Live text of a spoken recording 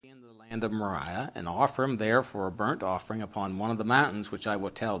the land of Moriah, and offer him there for a burnt offering upon one of the mountains which I will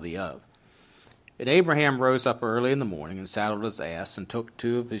tell thee of. And Abraham rose up early in the morning, and saddled his ass, and took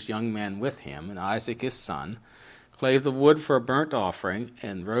 2 of his young men with him, and Isaac his son, clave the wood for a burnt offering,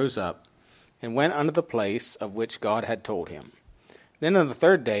 and rose up, and went unto the place of which God had told him. Then on the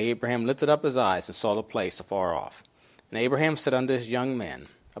 3rd day Abraham lifted up his eyes, and saw the place afar off. And Abraham said unto his young men,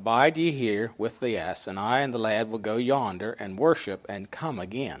 Abide ye here with the ass, and I and the lad will go yonder, and worship, and come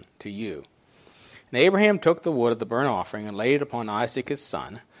again to you. And Abraham took the wood of the burnt offering, and laid it upon Isaac his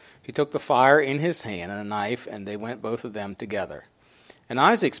son. He took the fire in his hand, and a knife, and they went both of them together. And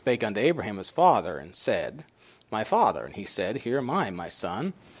Isaac spake unto Abraham his father, and said, My father. And he said, Here am I, my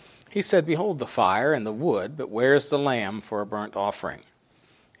son. He said, Behold the fire and the wood, but where is the lamb for a burnt offering?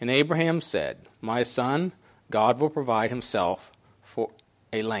 And Abraham said, My son, God will provide himself for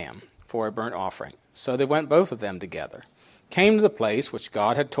a lamb for a burnt offering. So they went both of them together, came to the place which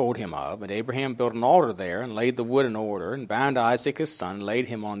God had told him of, and Abraham built an altar there, and laid the wood in order, and bound Isaac his son, and laid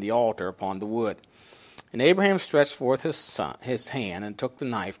him on the altar upon the wood. And Abraham stretched forth his hand, and took the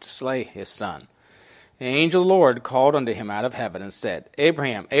knife to slay his son. The angel of the Lord called unto him out of heaven, and said,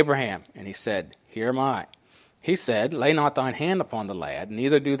 Abraham, Abraham. And he said, Here am I. He said, Lay not thine hand upon the lad,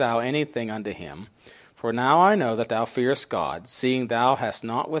 neither do thou anything unto him. For now I know that thou fearest God, seeing thou hast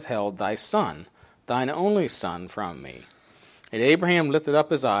not withheld thy son, thine only son, from me. And Abraham lifted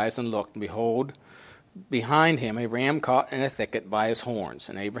up his eyes and looked, and behold, behind him a ram caught in a thicket by his horns.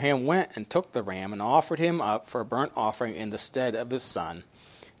 And Abraham went and took the ram, and offered him up for a burnt offering in the stead of his son.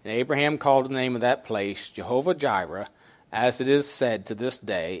 And Abraham called the name of that place Jehovah-Jireh, as it is said to this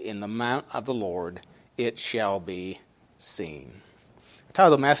day, In the mount of the Lord it shall be seen. The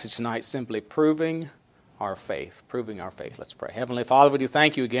title of the message tonight is simply Proving our faith. Proving our faith. Let's pray. Heavenly Father, we do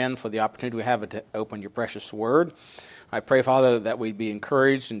thank you again for the opportunity we have to open your precious word. I pray, Father, that we'd be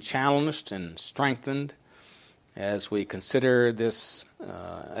encouraged and challenged and strengthened as we consider this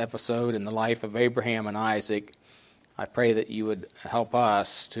episode in the life of Abraham and Isaac. I pray that you would help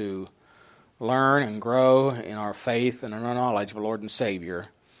us to learn and grow in our faith and in our knowledge of our Lord and Savior,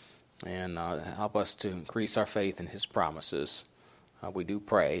 and help us to increase our faith in his promises. We do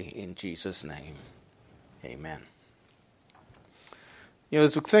pray in Jesus' name. Amen. You know,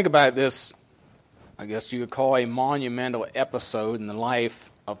 as we think about this, I guess you would call a monumental episode in the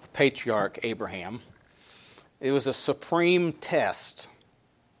life of the patriarch Abraham. It was a supreme test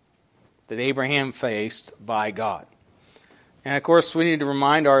that Abraham faced by God. And of course, we need to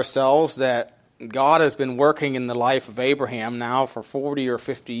remind ourselves that God has been working in the life of Abraham now for 40 or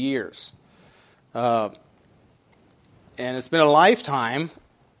 50 years. And it's been a lifetime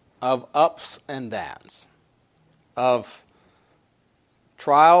of ups and downs, of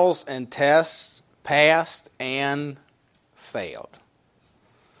trials and tests passed and failed.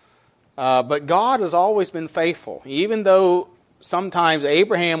 But God has always been faithful. Even though sometimes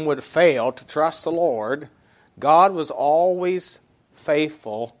Abraham would fail to trust the Lord, God was always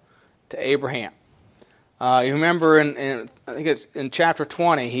faithful to Abraham. You remember I think it's in chapter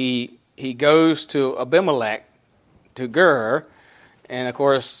 20, he goes to Abimelech, to Ger, and of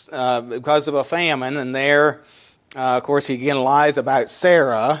course, because of a famine, and there, of course, he again lies about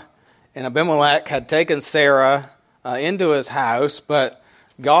Sarah, and Abimelech had taken Sarah into his house, but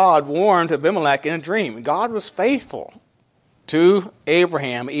God warned Abimelech in a dream. God was faithful to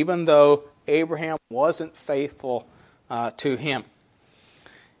Abraham, even though Abraham wasn't faithful to him.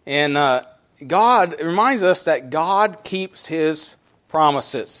 And God reminds us that God keeps his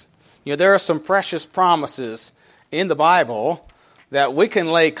promises. You know, there are some precious promises in the Bible that we can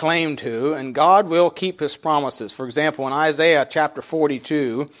lay claim to, and God will keep his promises. For example, in Isaiah chapter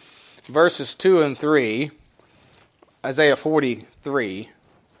 42, verses 2 and 3, Isaiah 43,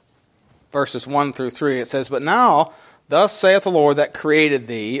 verses 1 through 3, it says, But now, thus saith the Lord that created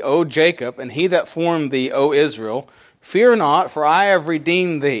thee, O Jacob, and he that formed thee, O Israel, Fear not, for I have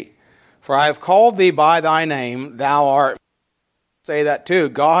redeemed thee. For I have called thee by thy name, thou art. Say that too.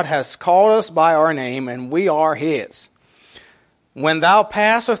 God has called us by our name, and we are his. When thou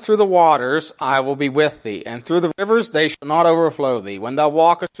passest through the waters, I will be with thee, and through the rivers they shall not overflow thee. When thou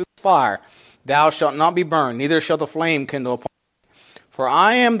walkest through the fire, thou shalt not be burned, neither shall the flame kindle upon thee. For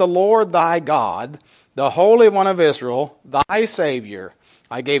I am the Lord thy God, the Holy One of Israel, thy Savior.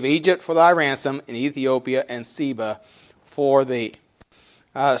 I gave Egypt for thy ransom, and Ethiopia and Seba for thee.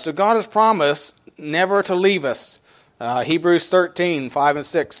 So God has promised never to leave us. Hebrews 13, 5 and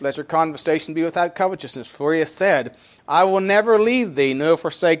 6, Let your conversation be without covetousness, for he has said, I will never leave thee, nor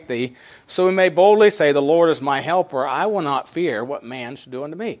forsake thee. So we may boldly say, The Lord is my helper. I will not fear what man shall do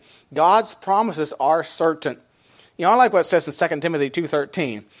unto me. God's promises are certain. I like what it says in 2 Timothy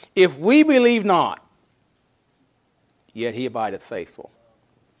 2:13. If we believe not, yet he abideth faithful.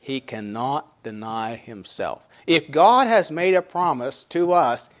 He cannot deny himself. If God has made a promise to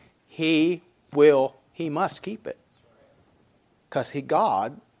us, he must keep it. Because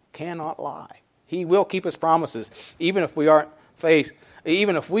God cannot lie. He will keep his promises, even if we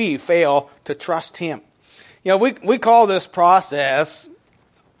fail to trust him. We call this process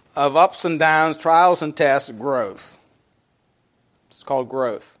of ups and downs, trials and tests, growth. It's called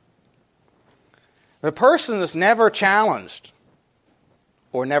growth. The person that's never challenged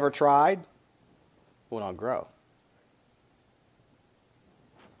or never tried will not grow.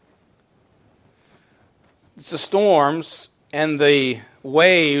 It's the storms and the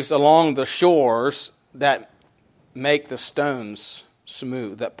waves along the shores that make the stones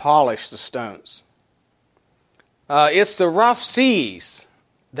smooth, that polish the stones. It's the rough seas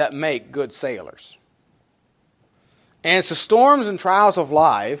that make good sailors. And it's the storms and trials of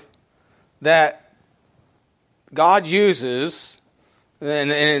life that God uses,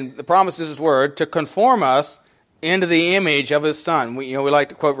 and the promise is his word, to conform us into the image of his Son. We like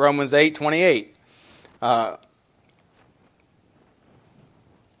to quote Romans 8:28.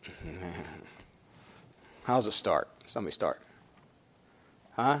 How's it start? Somebody start.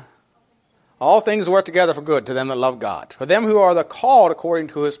 All things work together for good to them that love God, for them who are the called according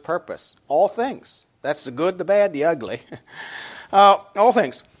to his purpose. All things. That's the good, the bad, the ugly. All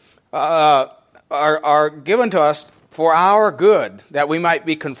things are given to us for our good, that we might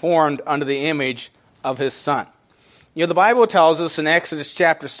be conformed unto the image of his Son. The Bible tells us in Exodus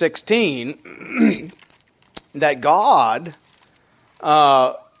chapter 16 that God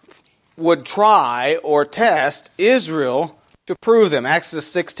would try or test Israel to prove them. Exodus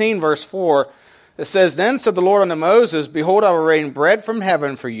 16 verse 4, it says, Then said the Lord unto Moses, Behold, I will rain bread from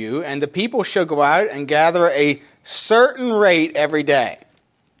heaven for you, and the people shall go out and gather a certain rate every day,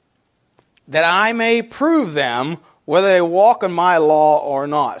 that I may prove them whether they walk in my law or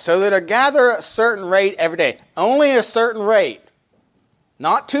not. So they're to gather a certain rate every day. Only a certain rate.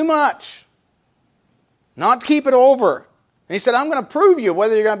 Not too much. Not keep it over. And he said, I'm going to prove you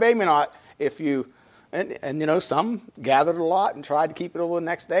whether you're going to obey me or not. If you... And some gathered a lot and tried to keep it over the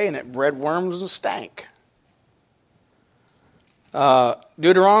next day, and it bred worms and stank.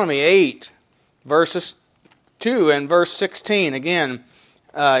 Deuteronomy 8, verses 2 and verse 16. Again,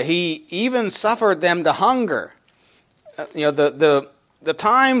 he even suffered them to hunger. The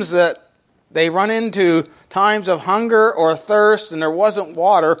times that they run into times of hunger or thirst and there wasn't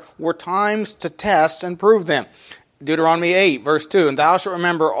water were times to test and prove them. Deuteronomy 8, verse 2, And thou shalt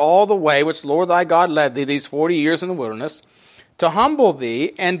remember all the way which the Lord thy God led thee these 40 years in the wilderness, to humble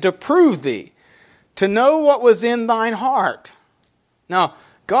thee and to prove thee, to know what was in thine heart. Now,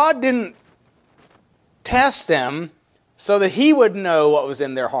 God didn't test them so that he would know what was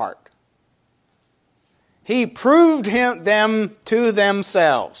in their heart. He proved them to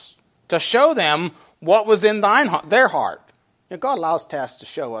themselves, to show them what was in their heart. God allows tests to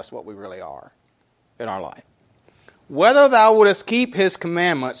show us what we really are in our life. Whether thou wouldest keep his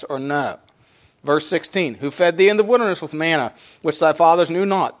commandments or no. Verse 16, Who fed thee in the wilderness with manna, which thy fathers knew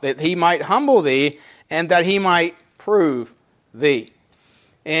not, that he might humble thee, and that he might prove thee.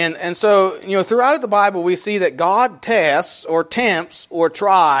 And so, throughout the Bible we see that God tests or tempts or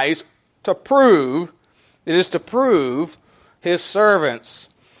tries to prove, it is to prove his servants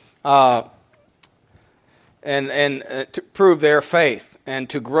and to prove their faith and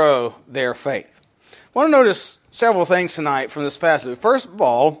to grow their faith. I want to notice several things tonight from this passage. First of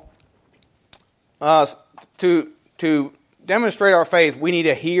all, to demonstrate our faith, we need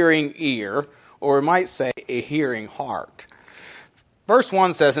a hearing ear, or we might say a hearing heart. Verse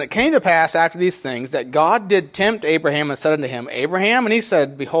 1 says, And it came to pass after these things that God did tempt Abraham and said unto him, Abraham, and he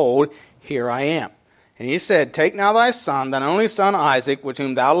said, Behold, here I am. And he said, Take now thy son, thine only son Isaac, which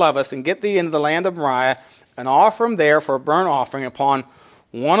whom thou lovest, and get thee into the land of Moriah, and offer him there for a burnt offering upon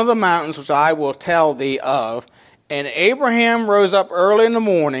one of the mountains which I will tell thee of. And Abraham rose up early in the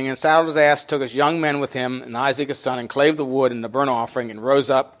morning, and saddled his ass, took his young men with him, and Isaac his son, and clave the wood and the burnt offering, and rose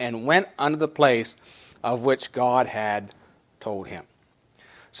up, and went unto the place of which God had told him.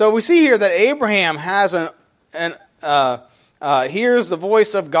 So we see here that Abraham has hears the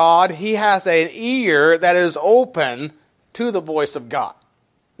voice of God. He has an ear that is open to the voice of God.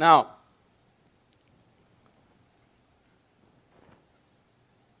 Now,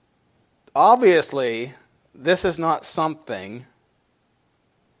 obviously, this is not something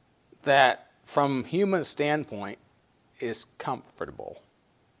that, from human standpoint, is comfortable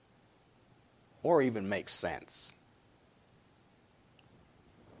or even makes sense.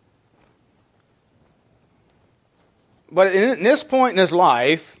 But in this point in his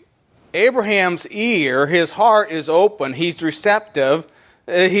life, Abraham's ear, his heart is open. He's receptive.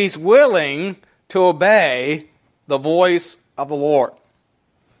 He's willing to obey the voice of the Lord.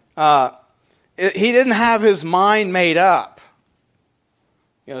 He didn't have his mind made up.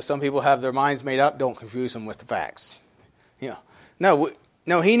 Some people have their minds made up. Don't confuse them with the facts. No.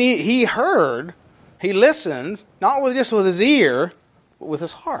 He heard, he listened, not just with his ear, but with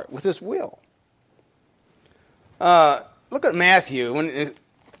his heart, with his will. Look at Matthew.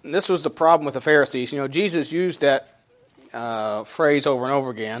 This was the problem with the Pharisees. Jesus used that phrase over and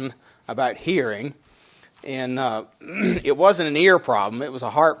over again about hearing. And it wasn't an ear problem, it was a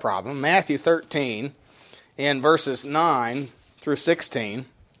heart problem. Matthew 13, in verses 9 through 16,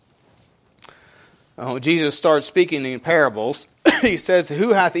 Jesus started speaking in parables. He says,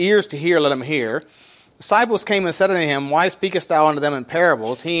 "Who hath ears to hear, let him hear." Disciples came and said unto him, "Why speakest thou unto them in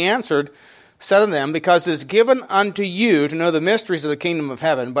parables?" He answered, said unto them, "Because it is given unto you to know the mysteries of the kingdom of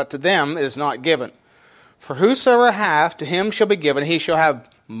heaven, but to them it is not given. For whosoever hath, to him shall be given, he shall have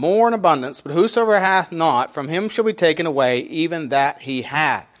more in abundance, but whosoever hath not, from him shall be taken away even that he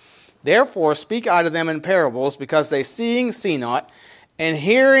hath. Therefore speak I to them in parables, because they seeing see not, and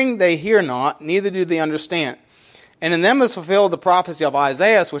hearing they hear not, neither do they understand. And in them is fulfilled the prophecy of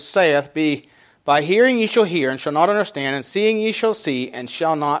Isaiah, which saith, By hearing ye shall hear, and shall not understand, and seeing ye shall see, and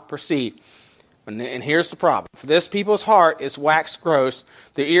shall not perceive." And here's the problem. "For this people's heart is waxed gross,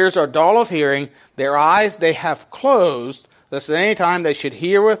 their ears are dull of hearing, their eyes they have closed, lest at any time they should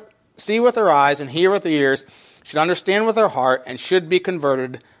see with their eyes, and hear with their ears, should understand with their heart, and should be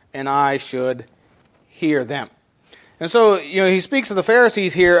converted, and I should hear them." And so, he speaks of the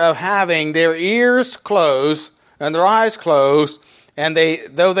Pharisees here of having their ears closed and their eyes closed, and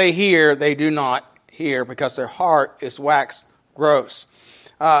though they hear, they do not hear because their heart is waxed gross.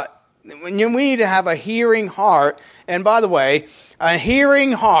 We need to have a hearing heart, and by the way, a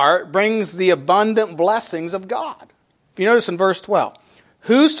hearing heart brings the abundant blessings of God. If you notice in verse 12,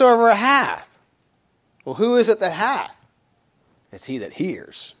 "Whosoever hath," well, who is it that hath? It's he that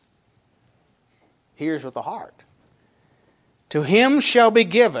hears. Hears with the heart. "To him shall be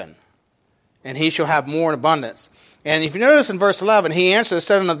given, and he shall have more in abundance." And if you notice in verse 11, he answered,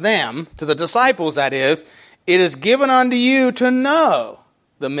 said unto them, to the disciples that is, "It is given unto you to know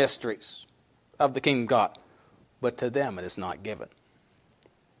the mysteries of the kingdom of God, but to them it is not given."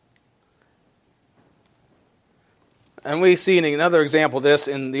 And we see another example of this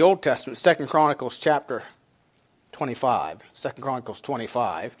in the Old Testament, 2 Chronicles chapter 25. 2 Chronicles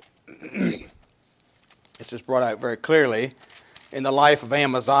 25. It's just brought out very clearly in the life of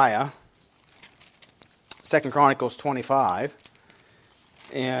Amaziah. 2 Chronicles 25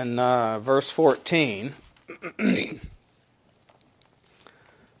 and verse 14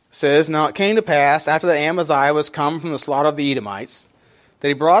 says, "Now it came to pass, after that Amaziah was come from the slaughter of the Edomites, that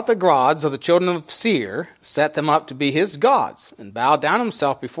he brought the gods of the children of Seir, set them up to be his gods, and bowed down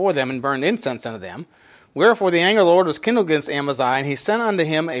himself before them, and burned incense unto them. Wherefore the anger of the Lord was kindled against Amaziah, and he sent unto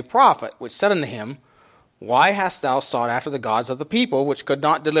him a prophet, which said unto him, Why hast thou sought after the gods of the people, which could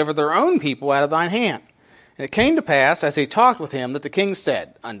not deliver their own people out of thine hand? And it came to pass, as he talked with him, that the king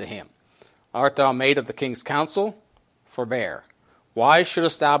said unto him, Art thou made of the king's counsel? Forbear. Why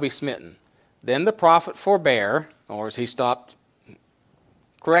shouldest thou be smitten? Then the prophet forbare," or as he stopped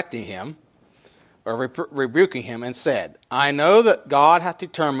correcting him, or rebuking him, and said, "I know that God hath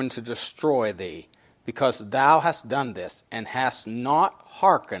determined to destroy thee, because thou hast done this, and hast not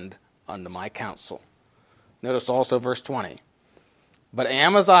hearkened unto my counsel." Notice also verse 20. "But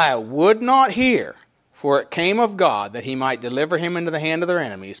Amaziah would not hear, for it came of God that he might deliver him into the hand of their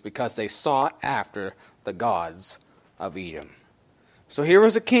enemies, because they sought after the gods of Edom." So here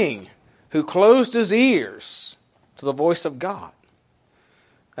was a king who closed his ears to the voice of God.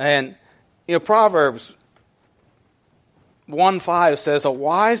 And, Proverbs 1:5 says, "A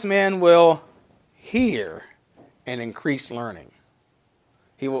wise man will hear and increase learning."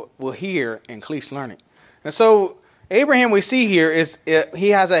 He will hear and increase learning. And so Abraham, we see here, he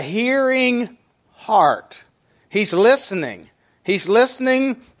has a hearing heart. He's listening. He's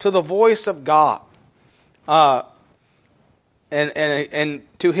listening to the voice of God. And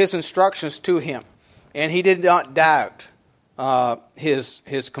to his instructions to him. And he did not doubt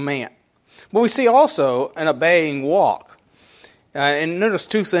his command. But we see also an obeying walk. And notice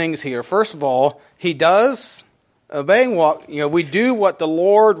two things here. First of all, he does obeying walk. We do what the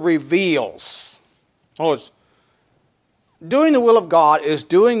Lord reveals. Oh, doing the will of God is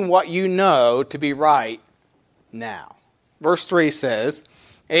doing what you know to be right now. Verse 3 says,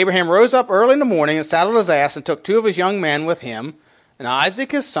 "Abraham rose up early in the morning and saddled his ass and took two of his young men with him and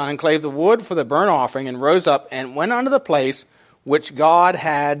Isaac his son, and clave the wood for the burnt offering, and rose up and went unto the place which God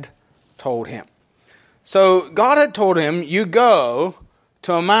had told him. So God had told him, you go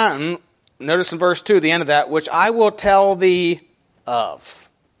to a mountain, notice in verse 2, the end of that, which I will tell thee of.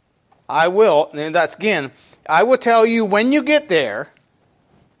 I will, and that's again, I will tell you when you get there.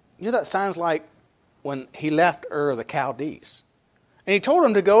 You know, that sounds like when he left Ur of the Chaldees. And he told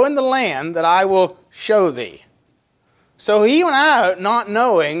him to go in the land that I will show thee. So he went out not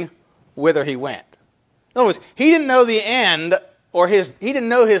knowing whither he went. In other words, he didn't know the end, or he didn't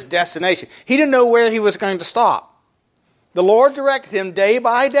know his destination. He didn't know where he was going to stop. The Lord directed him day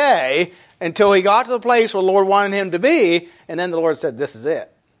by day until he got to the place where the Lord wanted him to be, and then the Lord said, this is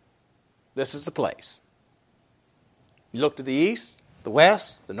it. This is the place. You look to the east, the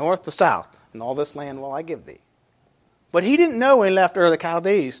west, the north, the south, and all this land will I give thee. But he didn't know when he left Ur of the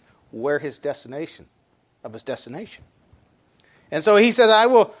Chaldees where his destination. And so he said, I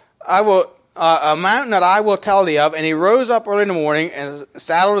will a mountain that I will tell thee of. And he rose up early in the morning and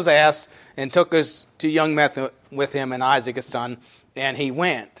saddled his ass and took his two young men with him and Isaac his son, and he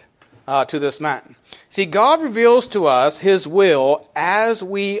went to this mountain. See, God reveals to us his will as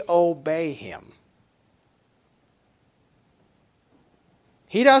we obey him.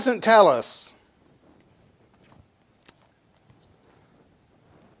 He doesn't tell us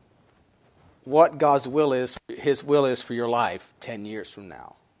what God's will is, his will is for your life 10 years from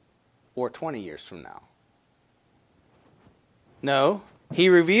now or 20 years from now. No, he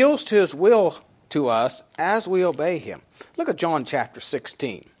reveals his will to us as we obey him. Look at John chapter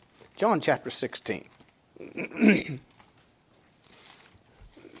 16. John chapter 16.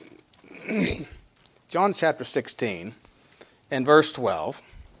 John chapter 16 and verse 12.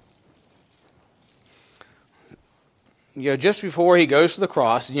 Just before he goes to the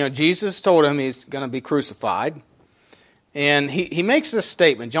cross, Jesus told him he's going to be crucified. And he makes this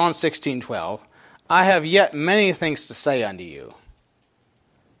statement, John 16:12, I have yet many things to say unto you,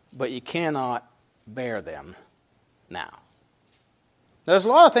 but you cannot bear them now. There's a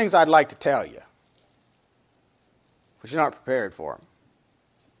lot of things I'd like to tell you, but you're not prepared for them.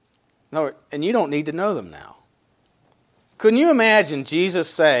 No, and you don't need to know them now. Couldn't you imagine Jesus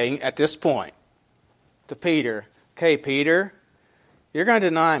saying at this point to Peter, okay, Peter, you're going to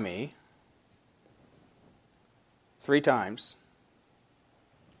deny me 3 times.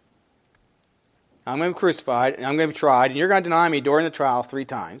 I'm going to be crucified, and I'm going to be tried, and you're going to deny me during the trial 3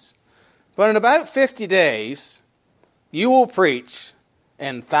 times. But in about 50 days, you will preach,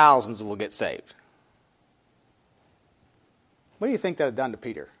 and thousands will get saved. What do you think that had done to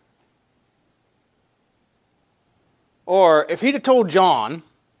Peter? Or if he'd have told John,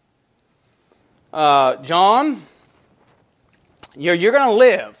 John, you're going to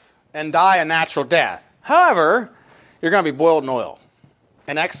live and die a natural death. However, you're going to be boiled in oil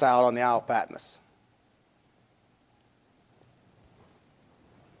and exiled on the Isle of Patmos.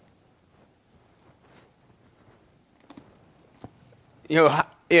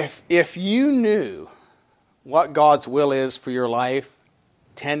 If you knew what God's will is for your life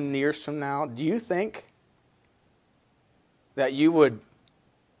 10 years from now, do you think that you would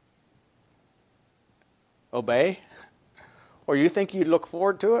obey? Or you think you'd look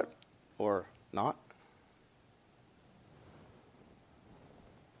forward to it? Or not?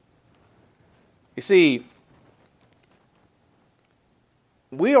 You see,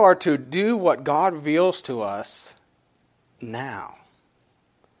 we are to do what God reveals to us now.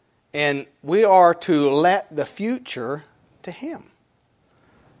 And we are to let the future to him.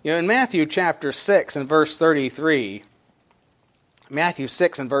 In Matthew chapter 6 and verse 33, Matthew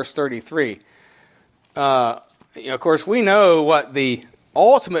 6 and verse 33, of course, we know what the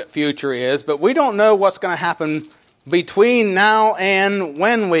ultimate future is, but we don't know what's going to happen between now and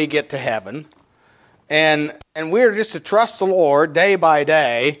when we get to heaven. And we're just to trust the Lord day by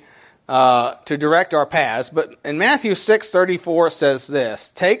day to direct our paths. But in Matthew 6:34 it says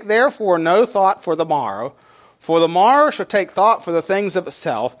this, take therefore no thought for the morrow shall take thought for the things of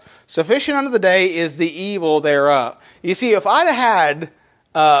itself. Sufficient unto the day is the evil thereof. You see, if I'd had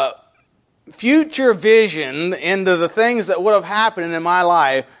future vision into the things that would have happened in my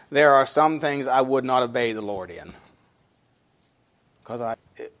life, there are some things I would not obey the Lord in. Because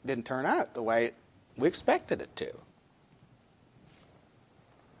it didn't turn out the way we expected it to.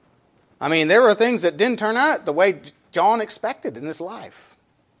 I mean, there were things that didn't turn out the way John expected in his life.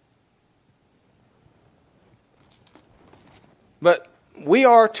 But we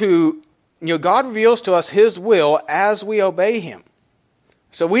are to, God reveals to us his will as we obey him.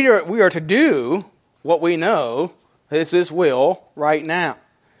 So we are to do what we know is his will right now.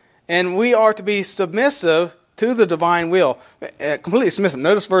 And we are to be submissive to the divine will, completely submissive.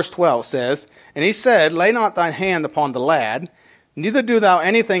 Notice verse 12 says, "And he said, Lay not thine hand upon the lad, neither do thou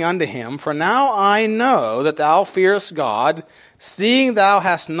anything unto him, for now I know that thou fearest God, seeing thou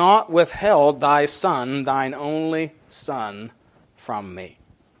hast not withheld thy son, thine only son, from me."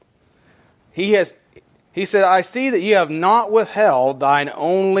 He said, "I see that ye have not withheld thine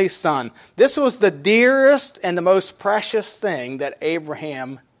only son." This was the dearest and the most precious thing that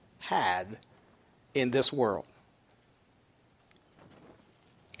Abraham had in this world.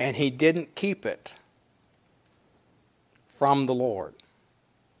 And he didn't keep it from the Lord.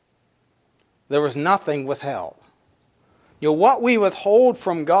 There was nothing withheld. What we withhold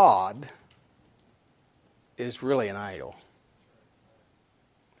from God is really an idol.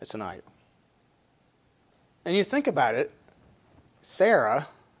 It's an idol. And you think about it, Sarah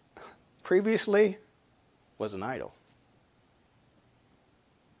previously was an idol.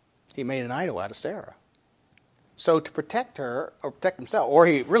 He made an idol out of Sarah. So to protect her, or protect himself, or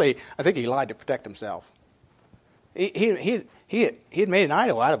I think he lied to protect himself. He had made an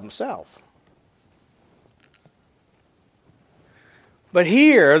idol out of himself. But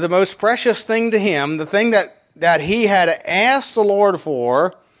here, the most precious thing to him, the thing that he had asked the Lord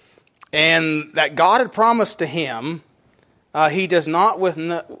for, and that God had promised to him, he does not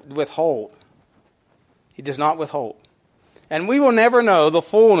withhold. He does not withhold. And we will never know the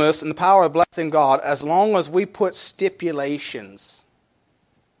fullness and the power of blessing God as long as we put stipulations.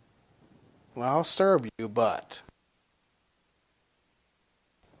 Well, I'll serve you, but.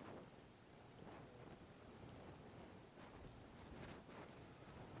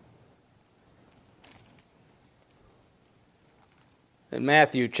 In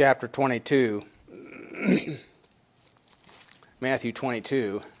Matthew chapter 22, Matthew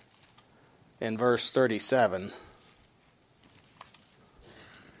 22, in verse 37,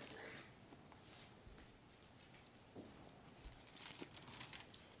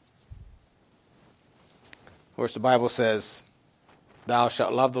 of course, the Bible says, "Thou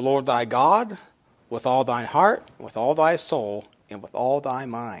shalt love the Lord thy God with all thine heart, with all thy soul, and with all thy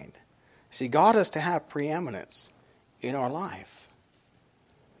mind." See, God is to have preeminence in our life.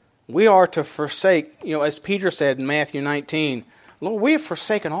 We are to forsake, as Peter said in Matthew 19, "Lord, we have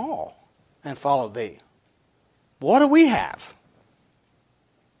forsaken all and followed thee." What do we have?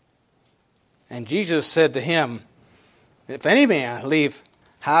 And Jesus said to him, "If any man leave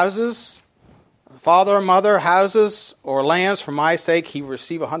houses, father or mother, houses or lands for my sake, he will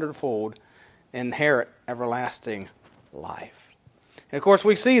receive 100-fold and inherit everlasting life." And of course,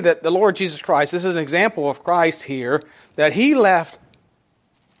 we see that the Lord Jesus Christ, this is an example of Christ here, that he left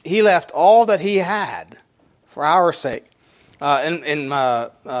all that he had for our sake. In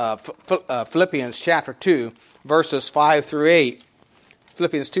Philippians chapter 2, verses 5 through 8,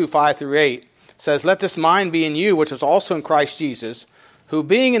 Philippians 2, 5 through 8, says, "Let this mind be in you, which was also in Christ Jesus, who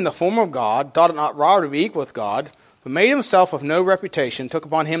being in the form of God, thought it not robbery to be equal with God, but made himself of no reputation, took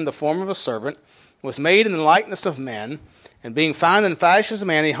upon him the form of a servant, was made in the likeness of men, and being found in the fashion as a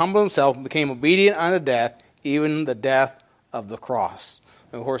man, he humbled himself and became obedient unto death, even the death of the cross."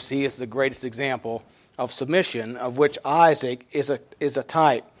 And of course, he is the greatest example of submission, of which Isaac is a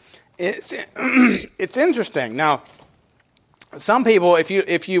type. It's interesting. Now, some people, if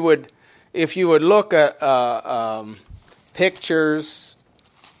you would look at pictures,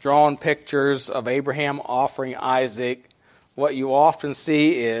 drawn pictures of Abraham offering Isaac, what you often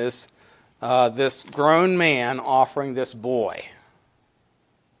see is this grown man offering this boy.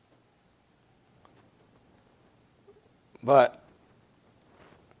 But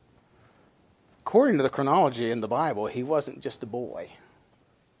according to the chronology in the Bible, he wasn't just a boy.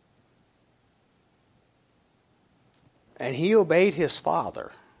 And he obeyed his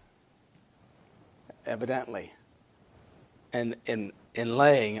father, evidently, and in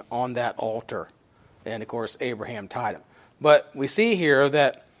laying on that altar. And of course, Abraham tied him. But we see here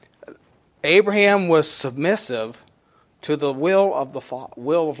that Abraham was submissive to the will of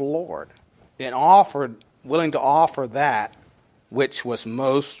the Lord, and willing to offer that which was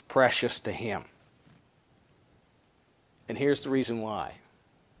most precious to him. And here's the reason why.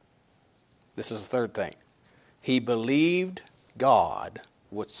 This is the third thing. He believed God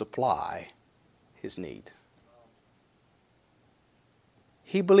would supply his need.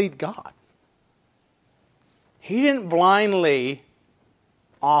 He believed God. He didn't blindly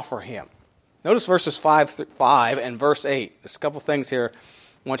offer him. Notice verses 5 and verse 8. There's a couple things here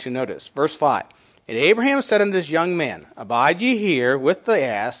I want you to notice. Verse 5. "And Abraham said unto his young men, Abide ye here with the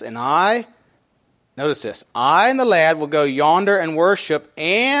ass, and I," notice this, "I and the lad will go yonder and worship,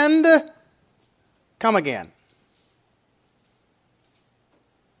 and come again."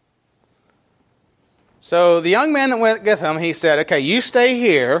 So the young man that went with him, he said, okay, you stay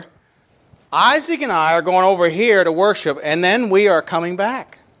here. Isaac and I are going over here to worship, and then we are coming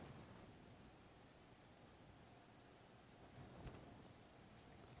back.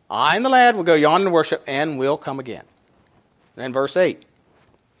 I and the lad will go yonder to worship, and we'll come again. Then verse 8.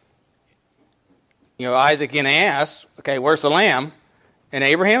 Isaac again asked, okay, where's the lamb? And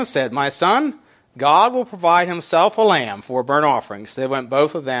Abraham said, my son, God will provide himself a lamb for a burnt offering. So they went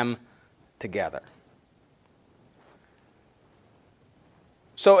both of them together.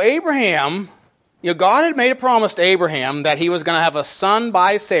 So Abraham, God had made a promise to Abraham that he was going to have a son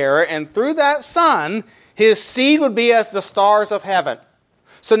by Sarah, and through that son, his seed would be as the stars of heaven.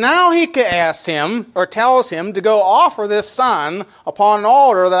 So now he asks him, or tells him, to go offer this son upon an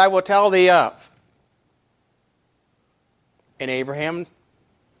altar that I will tell thee of. And Abraham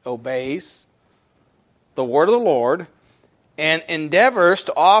obeys the word of the Lord and endeavors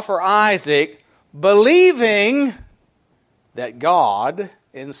to offer Isaac, believing that God,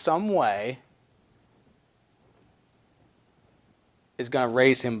 in some way, is going to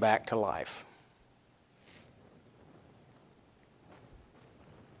raise him back to life.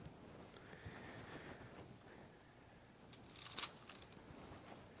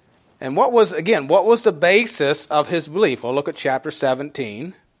 And what was the basis of his belief? Well, look at chapter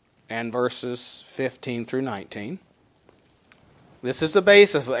 17 and verses 15 through 19. This is the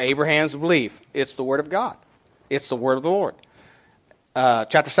basis of Abraham's belief. It's the word of God. It's the word of the Lord.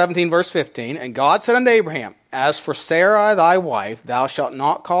 Chapter 17, verse 15, and God said unto Abraham, as for Sarai thy wife, thou shalt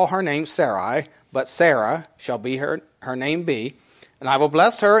not call her name Sarai, but Sarah shall be her name be. And I will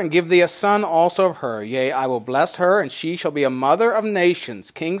bless her, and give thee a son also of her. Yea, I will bless her, and she shall be a mother of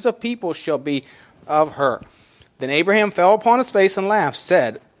nations. Kings of peoples shall be of her. Then Abraham fell upon his face and laughed,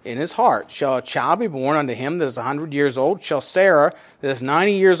 said in his heart, shall a child be born unto him that is 100 years old? Shall Sarah that is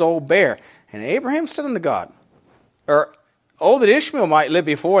 90 years old bear? And Abraham said unto God, oh, that Ishmael might live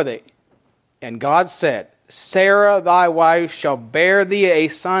before thee. And God said, Sarah thy wife shall bear thee a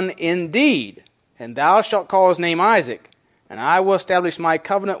son indeed, and thou shalt call his name Isaac. And I will establish my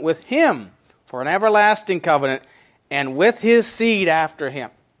covenant with him for an everlasting covenant, and with his seed after him.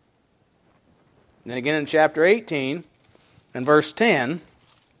 And then again in chapter 18 and verse 10,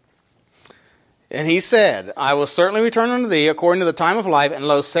 and he said, I will certainly return unto thee according to the time of life, and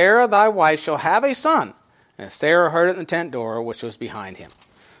lo, Sarah thy wife shall have a son. And Sarah heard it in the tent door which was behind him.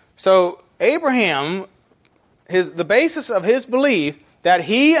 So Abraham, the basis of his belief that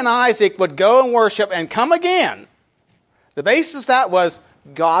he and Isaac would go and worship and come again, the basis of that was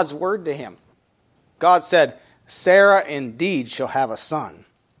God's word to him. God said, Sarah indeed shall have a son,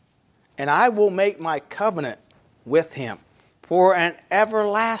 and I will make my covenant with him for an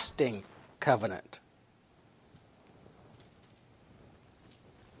everlasting covenant.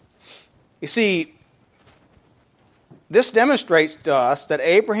 You see, this demonstrates to us that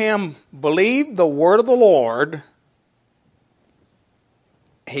Abraham believed the word of the Lord.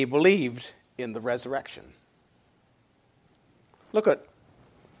 He believed in the resurrection. Look at,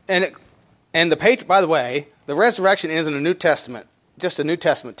 by the way, the resurrection isn't a New Testament, just a New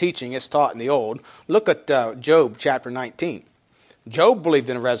Testament teaching. It's taught in the Old. Look at Job chapter 19. Job believed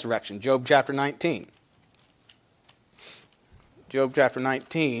in a resurrection. Job chapter 19. Job chapter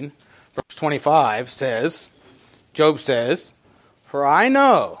 19, verse 25 says, Job says, for I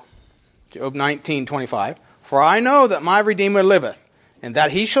know, Job 19:25, for I know that my Redeemer liveth, and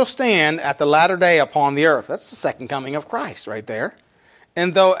that he shall stand at the latter day upon the earth. That's the second coming of Christ right there.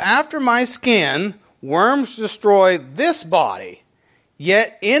 And though after my skin worms destroy this body,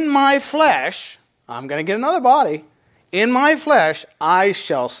 yet in my flesh, I'm going to get another body, in my flesh I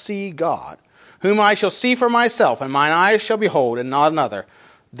shall see God, whom I shall see for myself, and mine eyes shall behold, and not another,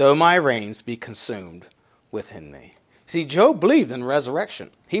 though my reins be consumed within me. See, Job believed in resurrection.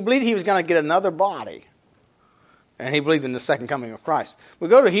 He believed he was going to get another body. And he believed in the second coming of Christ. We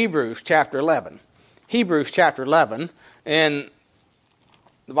go to Hebrews chapter 11. Hebrews chapter 11. And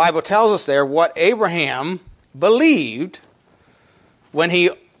the Bible tells us there what Abraham believed when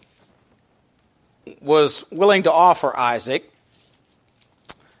he was willing to offer Isaac.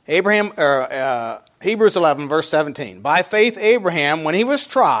 Hebrews 11, verse 17. By faith Abraham, when he was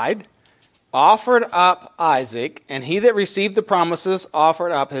tried, offered up Isaac, and he that received the promises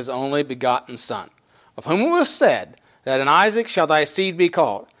offered up his only begotten son, of whom it was said, that in Isaac shall thy seed be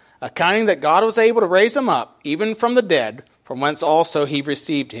called, accounting that God was able to raise him up, even from the dead, from whence also he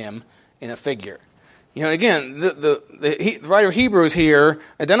received him in a figure. Again, the writer of Hebrews here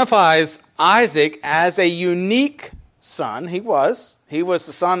identifies Isaac as a unique son. He was the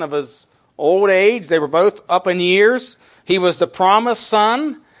son of his old age. They were both up in years. He was the promised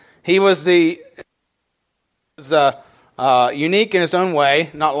son. He was the was unique in his own way,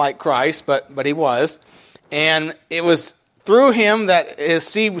 not like Christ, but he was. And it was through him that his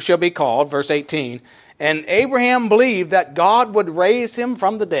seed shall be called, verse 18. And Abraham believed that God would raise him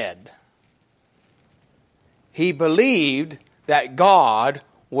from the dead. He believed that God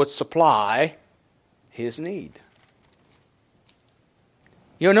would supply his need.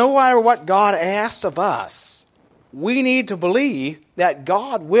 No matter what God asks of us, we need to believe that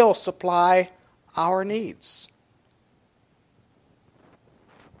God will supply our needs.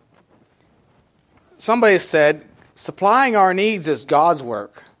 Somebody said, supplying our needs is God's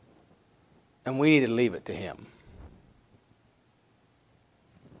work, and we need to leave it to Him.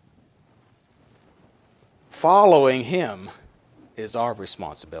 Following Him is our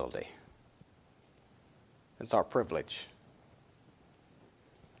responsibility. It's our privilege.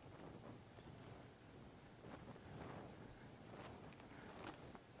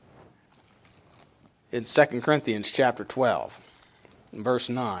 In 2 Corinthians chapter 12, verse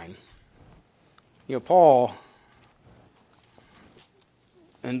 9, Paul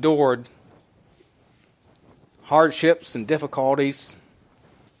endured hardships and difficulties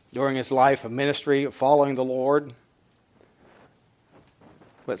during his life of ministry, of following the Lord.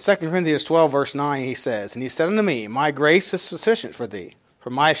 But 2 Corinthians 12, verse 9, he says, "And he said unto me, My grace is sufficient for thee,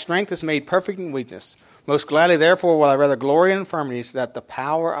 for my strength is made perfect in weakness. Most gladly, therefore, will I rather glory in infirmities, that the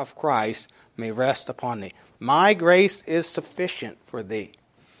power of Christ may rest upon thee. My grace is sufficient for thee."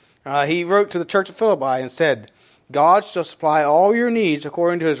 He wrote to the church of Philippi and said, "God shall supply all your needs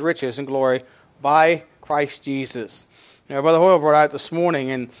according to his riches and glory by Christ Jesus." Brother Hoyle brought out this morning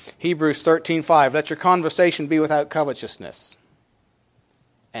in Hebrews 13:5, "Let your conversation be without covetousness,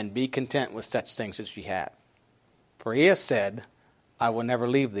 and be content with such things as ye have. For he has said, I will never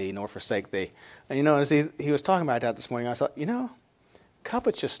leave thee nor forsake thee." And as he was talking about that this morning, I thought,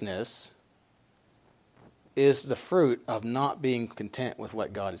 covetousness is the fruit of not being content with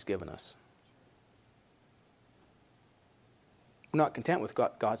what God has given us. We're not content with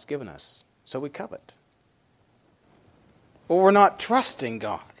what God's given us, so we covet. Or we're not trusting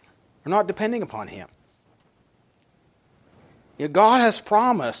God. We're not depending upon Him. God has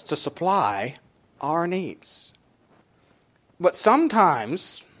promised to supply our needs. But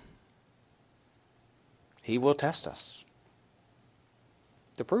sometimes He will test us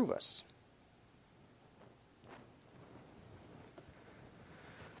to prove us.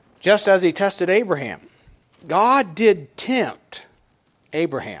 Just as He tested Abraham, God did tempt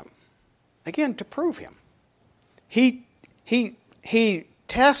Abraham, again, to prove him. He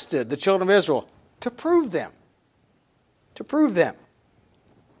tested the children of Israel to prove them. To prove them.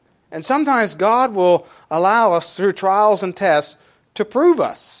 And sometimes God will allow us through trials and tests to prove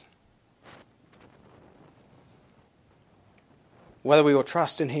us whether we will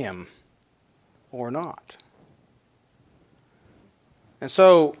trust in Him or not. And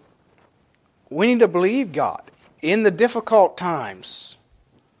so we need to believe God in the difficult times,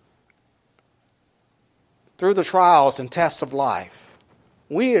 through the trials and tests of life.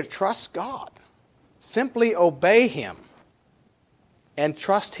 We need to trust God. Simply obey Him and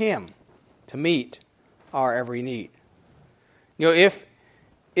trust Him to meet our every need. If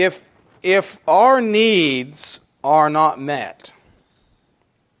our needs are not met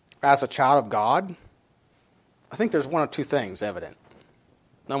as a child of God, I think there's one of two things evident.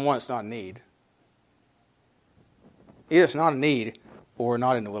 Number one, it's not a need. Either it's not a need or we're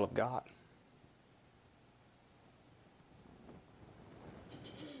not in the will of God.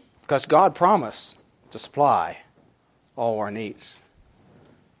 Because God promised to supply all our needs.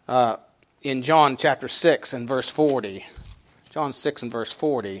 In John chapter 6 and verse 40, John 6 and verse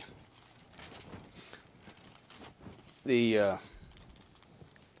 40, that's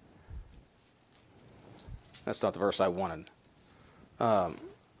not the verse I wanted. Go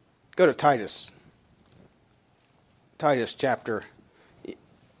to Titus. Titus chapter.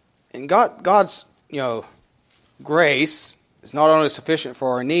 And God's grace is not only sufficient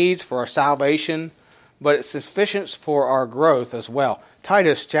for our needs, for our salvation, but it's sufficient for our growth as well.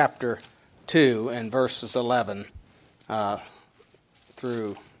 Titus chapter 2 and verses 11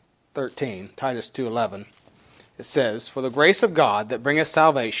 through 13. Titus 2:11. It says, "For the grace of God that bringeth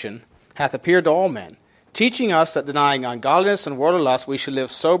salvation hath appeared to all men, teaching us that denying ungodliness and worldly lust, we should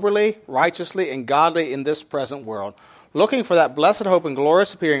live soberly, righteously, and godly in this present world, looking for that blessed hope and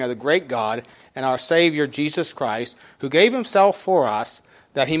glorious appearing of the great God and our Savior Jesus Christ, who gave Himself for us,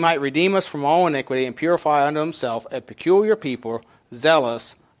 that He might redeem us from all iniquity and purify unto Himself a peculiar people,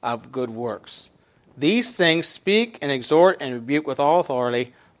 zealous of good works. These things speak and exhort and rebuke with all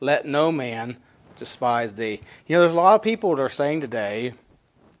authority. Let no man despise thee." There's a lot of people that are saying today,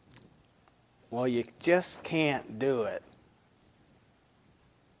 well, you just can't do it.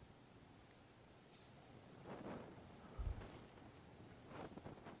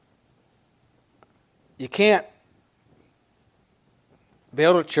 You can't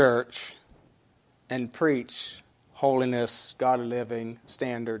build a church and preach holiness, godly living,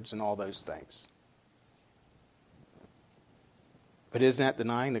 standards, and all those things. But isn't that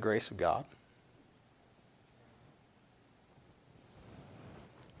denying the grace of God?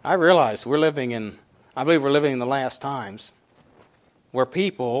 I realize I believe we're living in the last times where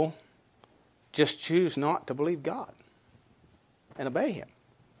people just choose not to believe God and obey Him.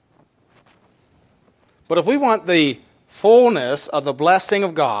 But if we want the fullness of the blessing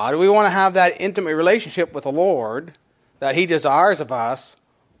of God, we want to have that intimate relationship with the Lord that He desires of us,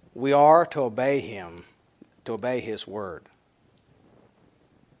 we are to obey Him, to obey His word.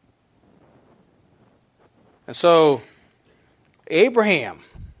 And so, Abraham,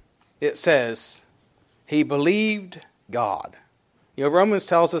 it says, he believed God. You know, Romans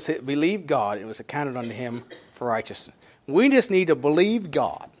tells us he believed God, and it was accounted unto him for righteousness. We just need to believe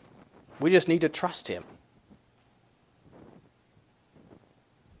God. We just need to trust Him.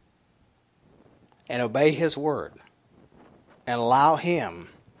 And obey His word. And allow Him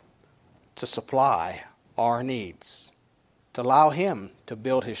to supply our needs. To allow Him to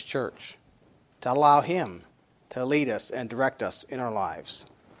build His church. To allow Him to lead us and direct us in our lives.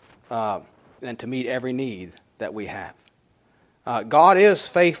 And to meet every need that we have. God is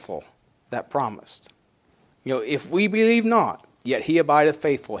faithful, that promised. You know, if we believe not, yet He abideth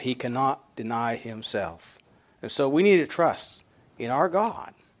faithful, He cannot deny Himself. And so we need to trust in our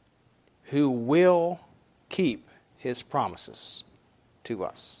God, who will keep His promises to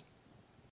us.